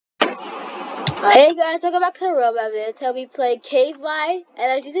Hey guys, welcome back to the Roblox video. Today we play Cave by,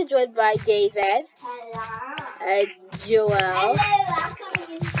 and I just joined by David. Hello. And Joel. Hello, I'm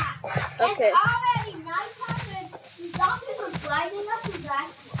coming in hot. Okay. It's already nighttime and the doctors are blinding us with that.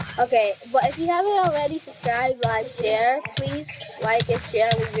 Okay, but if you haven't already, subscribe, like, share. Please like and share.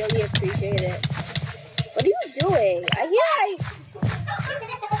 We really appreciate it. What are you doing?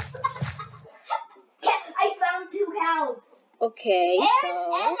 I found 2 cows. Okay, And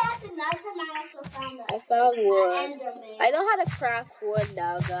so at the nighttime I also found I found wood. Enderman. I know how to craft wood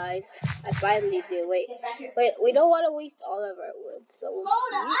now, guys. I finally do. Wait, we don't want to waste all of our wood, so we'll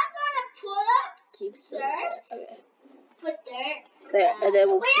Hold on, I'm gonna keep some dirt. there. Okay. Put dirt. There, and then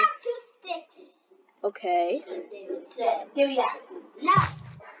we'll we have 2 sticks. Okay. David said. Give me that. Now,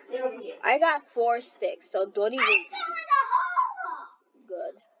 they're over here. I got 4 sticks, so don't even. I fell in a hole.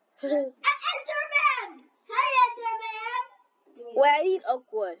 Good. Enderman! Hi, Enderman! Wait, I need oak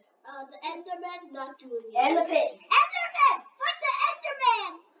wood. The Enderman's not doing it. And the pig. Enderman! Fight the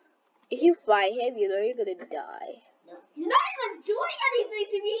Enderman! If you fight him, you know you're gonna die. No. He's not even doing anything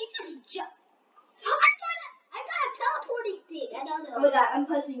to me. He just jumped. I got a teleporting thing. I don't know. Oh my god, I'm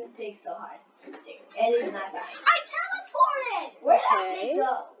punching this pig so hard. And it's not dying. I teleported! Where did that pig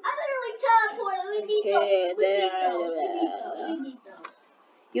go? I literally teleported. We need those. We need those.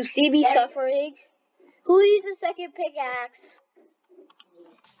 You see me suffering? Who needs a second pickaxe?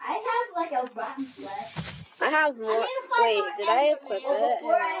 I have like a rotten flesh. I have more. Wait, did I equip it?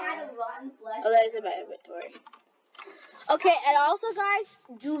 Before I had a rotten flesh. Oh, there's in my inventory. Okay, and also guys,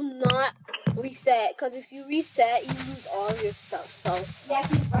 do not reset, because if you reset, you lose all of your stuff. So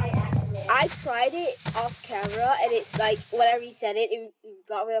I tried it off camera, and it like when I reset it, it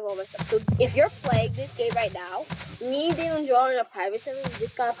got rid of all my stuff. So if you're playing this game right now, me and Dave and Joel are in a private server. We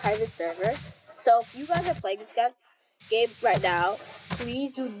just got a private server. So if you guys are playing this game right now,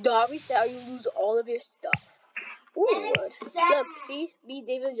 please do not reset, or you lose all of your stuff. Ooh, look, see, me,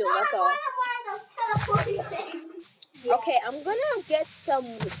 Dave and Joel. That's all. Okay, I'm gonna get some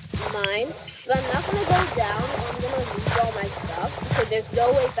mine, but I'm not gonna go down, or I'm gonna lose all my stuff, because there's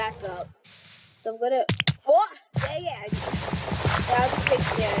no way back up. So I'm gonna, oh, dang it. Yeah, I'll just take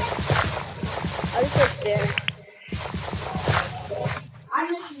stairs. I'm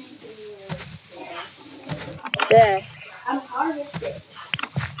listening to you. There. I'm harvesting.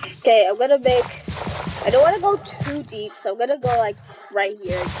 Okay, I'm gonna make, I don't wanna go too deep, so I'm gonna go like right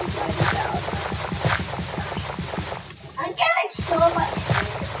here and keep mining down. I'm getting so much.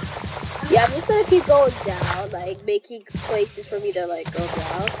 Yeah, I'm just gonna keep going down, like making places for me to like go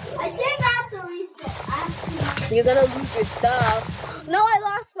down. I think I have to reset. You're gonna lose your stuff. No, I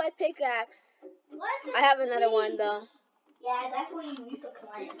lost my pickaxe. I have another one though. Yeah, that's where you use the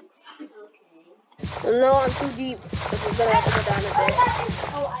plant. Okay. No, I'm too deep. We're gonna have to go down a bit.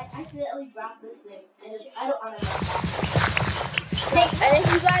 Oh, I accidentally dropped this thing. I don't want to know that. And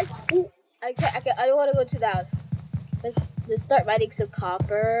if you guys, ooh, I don't want to go too down. Let's start mining some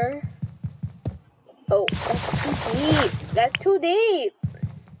copper. Oh, that's too deep. That's too deep.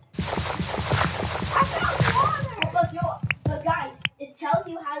 I found water. But guys, it tells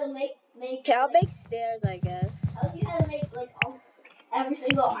you how to make. I'll make stairs, I guess. It tells you how to make like every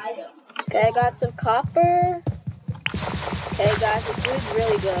single item. Okay, I got some copper. Okay, guys, it's doing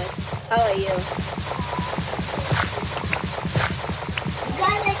really good. How about you?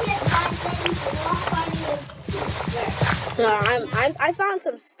 Guys, I can't find things. I found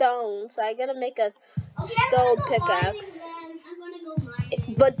some stone, so I'm gonna make a stone pickaxe. I'm gonna go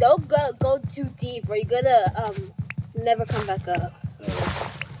mining. But don't go too deep, or you're gonna never come back up. So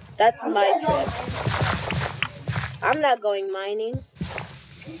that's my trick. I'm not going mining.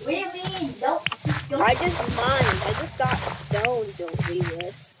 What do you mean? Don't. I just mined. I just got stone, don't leave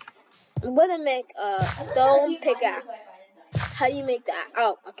it. I'm gonna make a stone pickaxe. How do you make that?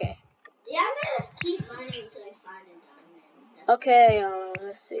 Oh, okay. Yeah, I'm gonna keep mining until I find a diamond. Okay,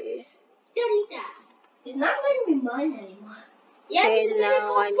 let's see. Don't eat that. It's not letting me mine anymore. Yeah, okay, you're gonna now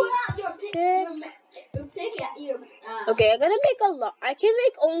go I pull need out your pick at your Okay, I'm gonna make a lot. I can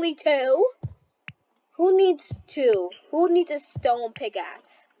make only 2. Who needs 2? Who needs a stone pickaxe?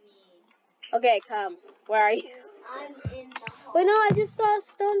 Me. Okay, come. Where are you? I'm in the hole. Wait, no, I just saw a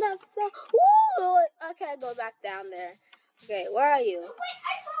stone that fell. Ooh, okay, I go back down there. Okay, where are you? Wait,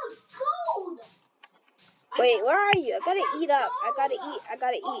 I found gold. Wait, where are you? I gotta eat up. I gotta eat.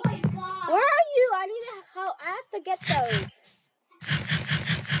 Oh my God. Where are you? I need to help. I have to get those.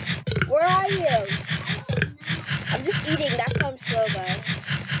 Where are you? I'm just eating. That's why I'm slow, guys.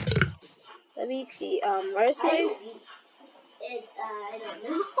 Let me see. Where's my? It's I don't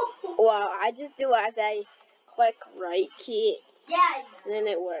know. Well, I just do as I click right key. Yeah. And then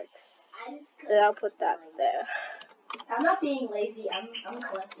it works. Then I'll put that there. I'm not being lazy. I'm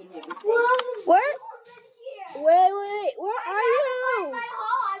collecting everything. Where? Wait, where are you?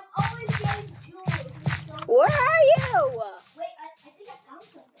 I'm always getting jewels. Where are you? Wait, I think I found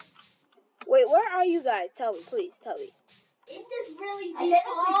something. Wait, where are you guys? Tell me, please, tell me. Is this really deep? I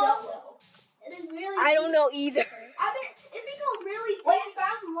don't know. It is really I don't know either. I mean, if you go really deep, I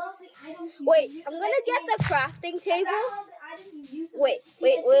found one of the items. Wait, I'm gonna get the crafting table. Wait.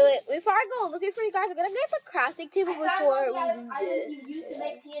 Before I go looking for you guys, I'm gonna get the crafting table before we lose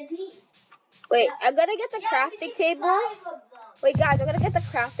it. Wait, I'm gonna get the crafting table. Wait, guys, I'm gonna get the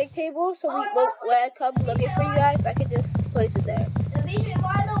crafting table so when I come looking for you guys, I can just place it there.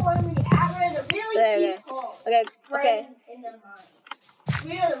 Okay.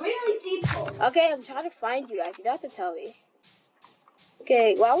 Really deep hole. Okay, I'm trying to find you guys. You don't have to tell me.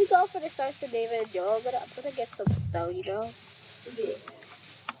 Okay, while we go for the start for David and Joel, I'm gonna get some stone, you know?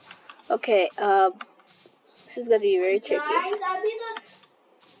 Okay, this is gonna be very tricky. Guys,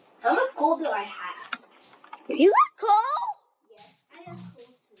 how much gold do I have? You got coal? Yes, I have coal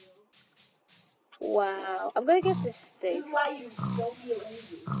too. Wow, I'm gonna get this steak. This is why you don't feel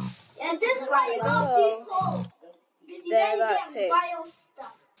lazy. Yeah, this is why you go deep holes. Because you gotta get bio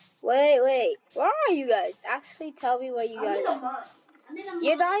stuff. Wait, where are you guys? Actually, tell me where you guys. I'm in a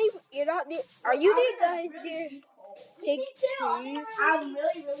mine. You're not near. Are you guys near pig trees? I'm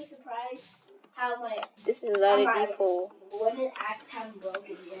really surprised how my. This is not a deep hole. Wooden axe haven't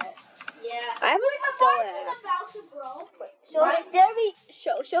broken yet. Yeah. I have a stone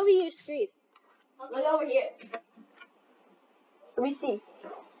axe. Show me your screen. Look over here. Let me see.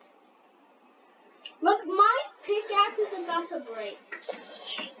 Look, my pickaxe is about to break.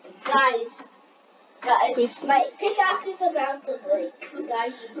 Guys, my pickaxe is about to break.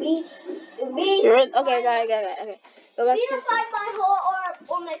 Guys, okay, guys. Go back to find my hole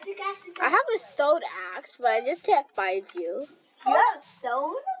or my pickaxe is I have a stone axe, but I just can't find you. You have a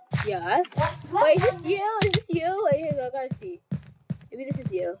stone? Yes. Wait, is this you? Is this you? Wait, here, I gotta see. Maybe this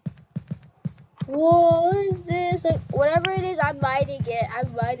is you. Whoa, what is this? Like, whatever it is, I'm mining it.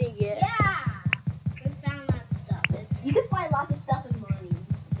 Yeah. We found that stuff. You can find lots of stuff in mining.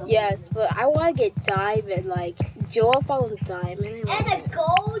 Yes, but I want to get diamond. Like, Joel found diamond. And a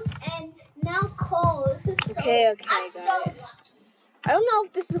gold and now coal. This is okay, I'm guys. so lucky. I don't know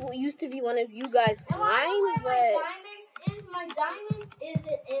if this is what used to be one of you guys' mines, but... My diamond is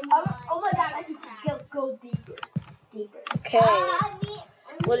it in my... Oh my god, I should go deeper. Okay.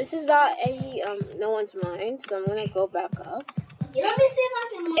 Well, this is not any, no one's mine, so I'm gonna go back up. Let me see if I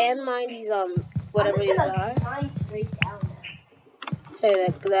can... And mine these, whatever these are. Mine straight down now.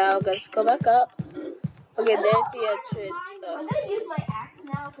 Okay, now let's go back up. Okay, there's the entrance. I'm gonna use my axe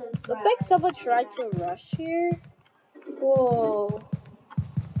now, because... Looks like someone tried to rush here. Whoa.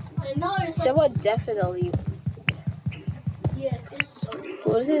 I know someone definitely... Yeah, it's so cool.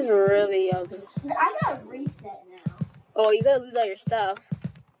 Well, this is really, I gotta reset now. Oh, you gotta lose all your stuff.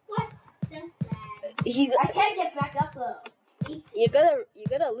 What? That's bad. I can't get back up though. You're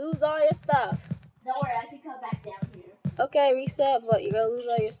gonna lose all your stuff. Don't worry, I can come back down here. Okay, reset, but you're gonna lose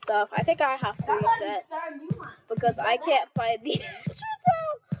all your stuff. I think I have to reset. Because I can't find the entrance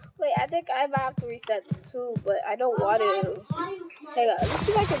out. Wait, I think I might have to reset too, but I don't want to. Hang on, let's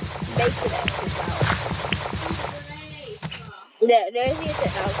see if I can make it entrance out. Yeah, there's the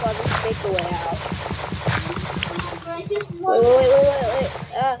exit now, so I'll just make the way out. Wait.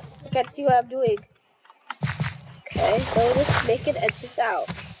 I can't see what I'm doing. Okay, so we'll just make an exit out.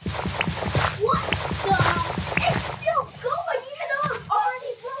 What the? It's still going, even though it's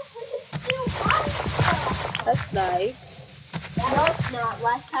already broken, it's still running. That's nice. No, it's not.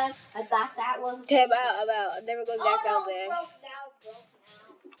 Last time I thought that was... Okay, I'm out. I'm never going back down there. Broke now.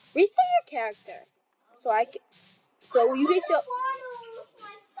 Reset your character. So I can... So you can show...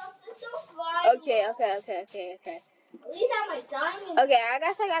 Okay. At least I have my diamond. Okay, I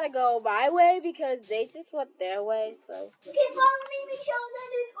guess I gotta go my way because they just went their way, so... You can follow me, Michelle,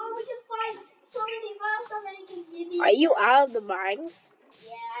 or we can find so many files so many can give you... Are you out of the mine?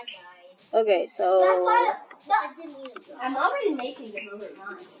 Yeah, I died. Okay, so... I didn't mean to. I'm already making another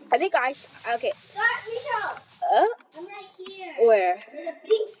mine. I think I okay. Michelle! I'm right here. Where? There's a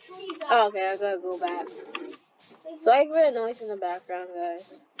pink trees up. Oh, okay, I gotta go back. So I hear a noise in the background,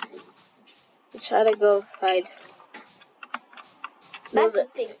 guys. I'm trying to go hide. That's a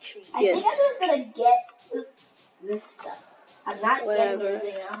big tree. I think I'm just gonna get this stuff. I'm not getting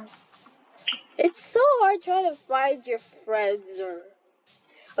anything else. It's so hard trying to find your friends or...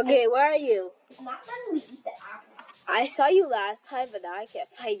 Okay, where are you? It's not letting me eat the apple. I saw you last time, but now I can't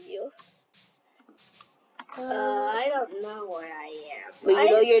find you. I don't know where I am. But you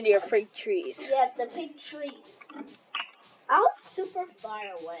know you're near fig trees. Yeah, the big trees. I was super far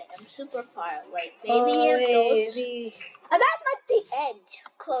away. I'm super far away. Maybe I'm at like the edge,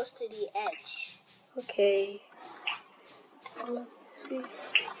 close to the edge. Okay. See.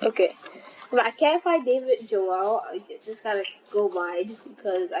 Okay. If I can't find David and Joel, I just gotta go mine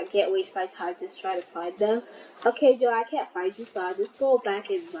because I can't waste my time just trying to find them. Okay, Joel, I can't find you, so I'll just go back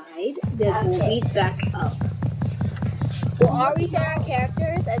in mine. Then we'll meet back up. We'll all reset our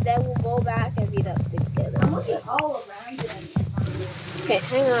characters and then we'll go back and meet up together. I'm looking all around them. Okay,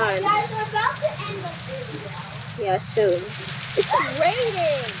 hang on. Guys, we're about to end the video. Yeah, soon. It's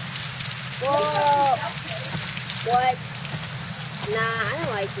raining! Whoa! What? Nah, I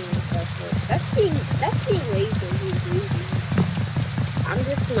don't like doing stuff. That's being lazy. I'm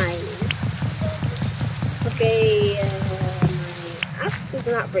just mining. Okay, my axe is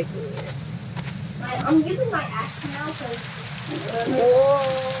not breaking yet. I'm using my axe now because. Whoa,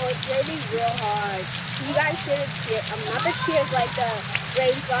 it's raining real hard. You guys hear the tears? Not the tears, like the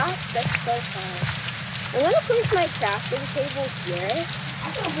raindrops. That's so hard. I'm gonna place my crafting table here.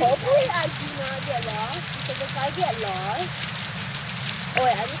 Hopefully I do not get lost, because if I get lost,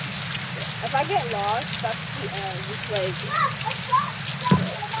 if I get lost, that's the end. It's like,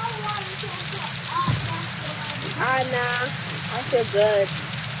 nah, I feel good.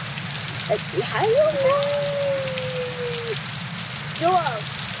 Let's see, how do you know? Joel,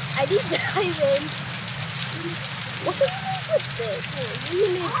 I need diamonds. What can you make with this? You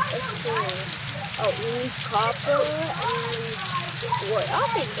need a tool. Oh, we need copper and wood. I'll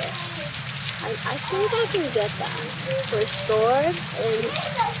take it. I think I can get that. Restored and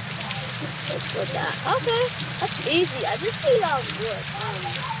let's put that. Okay, that's easy. I just need wood.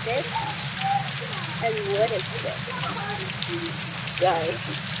 This and wood is this. Sorry.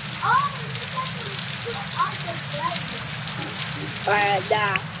 Alright,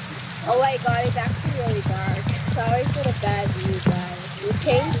 nah. Oh my god, it's actually really dark. Sorry for the bad view, guys. We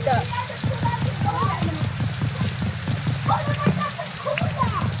changed the...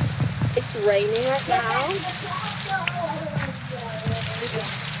 It's raining right now.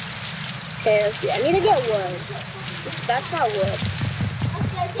 Okay, let's see. I need to get wood. That's not wood.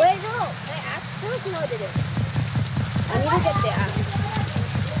 Wait, no. My axe first? No, it didn't. I need to get the axe.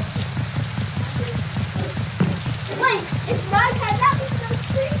 Wait, it's night time. That was no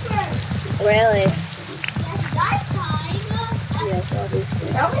secret. Really? It's night time. Yes, obviously.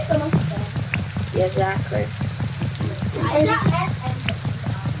 That was the most fun. Yeah, exactly. I'm not at the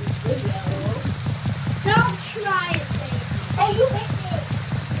video. Don't try it, babe. Hey, you hit me.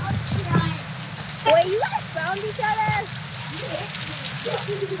 Don't try it. Wait, you guys found each other? You hit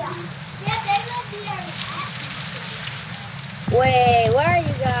me. Yeah, they live here. Wait, where are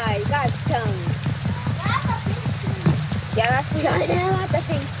you guys? You guys tell me. That's a big tree. Yeah, that's the I know about the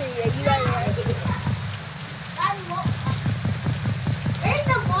pink tree that you guys are. Where's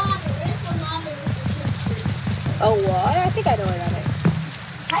the water? Where's the water with the pink tree? Oh, what? I think I know where that is.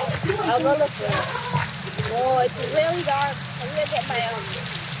 I'll go look for it. Oh, it's really dark. I'm gonna get my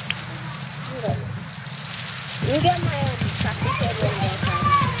You get my crafting table in there.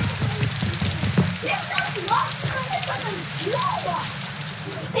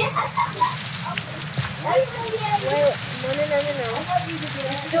 Wait, no. You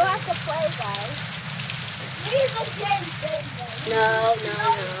still have to play, guys. No.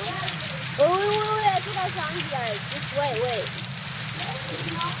 Wait, I think I found you guys. Just wait.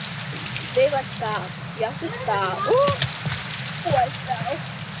 They must stop. You have to stop. Oh, I fell.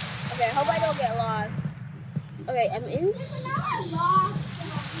 Okay, I hope I don't get lost. Okay, I'm in.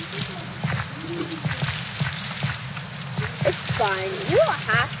 It's fine. You don't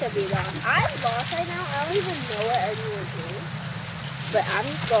have to be lost. I'm lost right now. I don't even know what anyone's doing. But I'm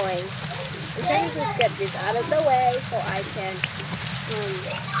going. I'm trying to just get this out of the way so I can.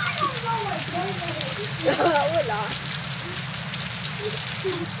 We're lost.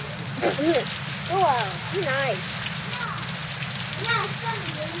 Oh, wow. Nice.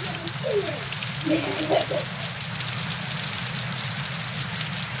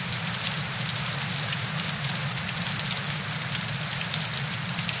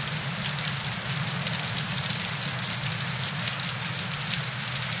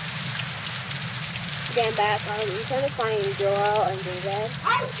 Okay, I'm back. I'm trying to find Joel and David.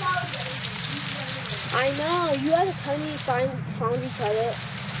 I know. You guys found each other.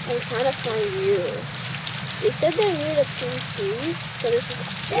 I'm trying to find you. They said they're near the pink trees, so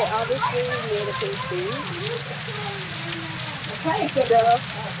they're obviously near the pink trees.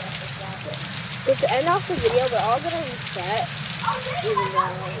 So, to end off the video, we're all gonna reset. Even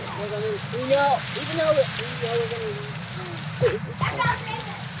though we're gonna, we know we're gonna lose. Wait, is this I got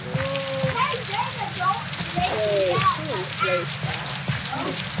David. Hey, David, don't make me out. place that?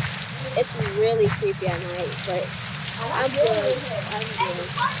 It's really creepy at night, but I'm good. I'm good.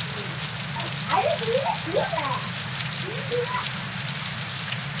 I didn't even do that. You didn't do that.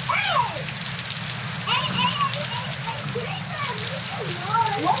 Hey! Hey!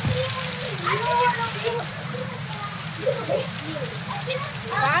 What do you mean? I don't know.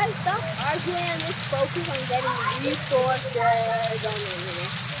 Guys, stop arguing and just focus on getting resources.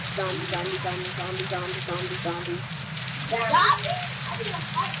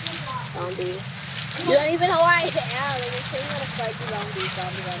 Zombie. You don't even know where I am. And you're saying you want to fight the zombie.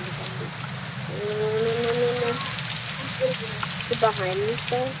 No. Is it behind me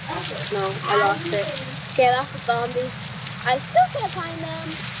still? No, I lost it. Okay, I lost the zombie. I still can't find them.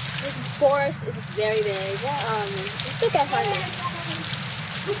 This forest is very big. I still can't find them.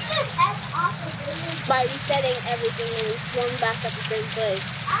 By resetting everything and we swung back at the same place.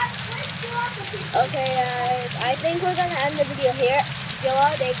 Okay guys, I think we're gonna end the video here.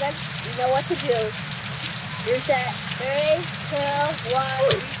 Hello David, you know what to do. Reset. 3, 2, 1,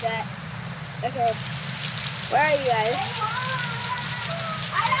 reset. Okay. Where are you guys?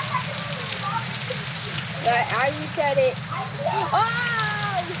 Alright, I reset it.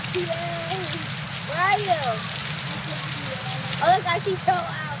 Oh! Yay! Where are you? Oh look, I see Joe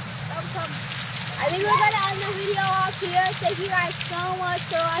out. Come. I think we're gonna end the video off here. Thank you guys so much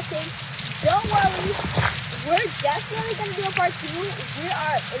for watching. Don't worry, we're definitely gonna do a part 2. We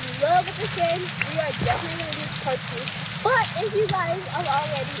are in love with this game. We are definitely gonna do part 2. But if you guys haven't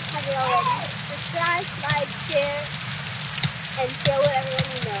already, subscribe, like, share, and share with everyone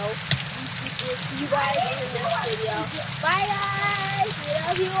you know. We'll see you guys in the next video. Bye guys! We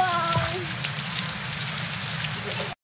love you all!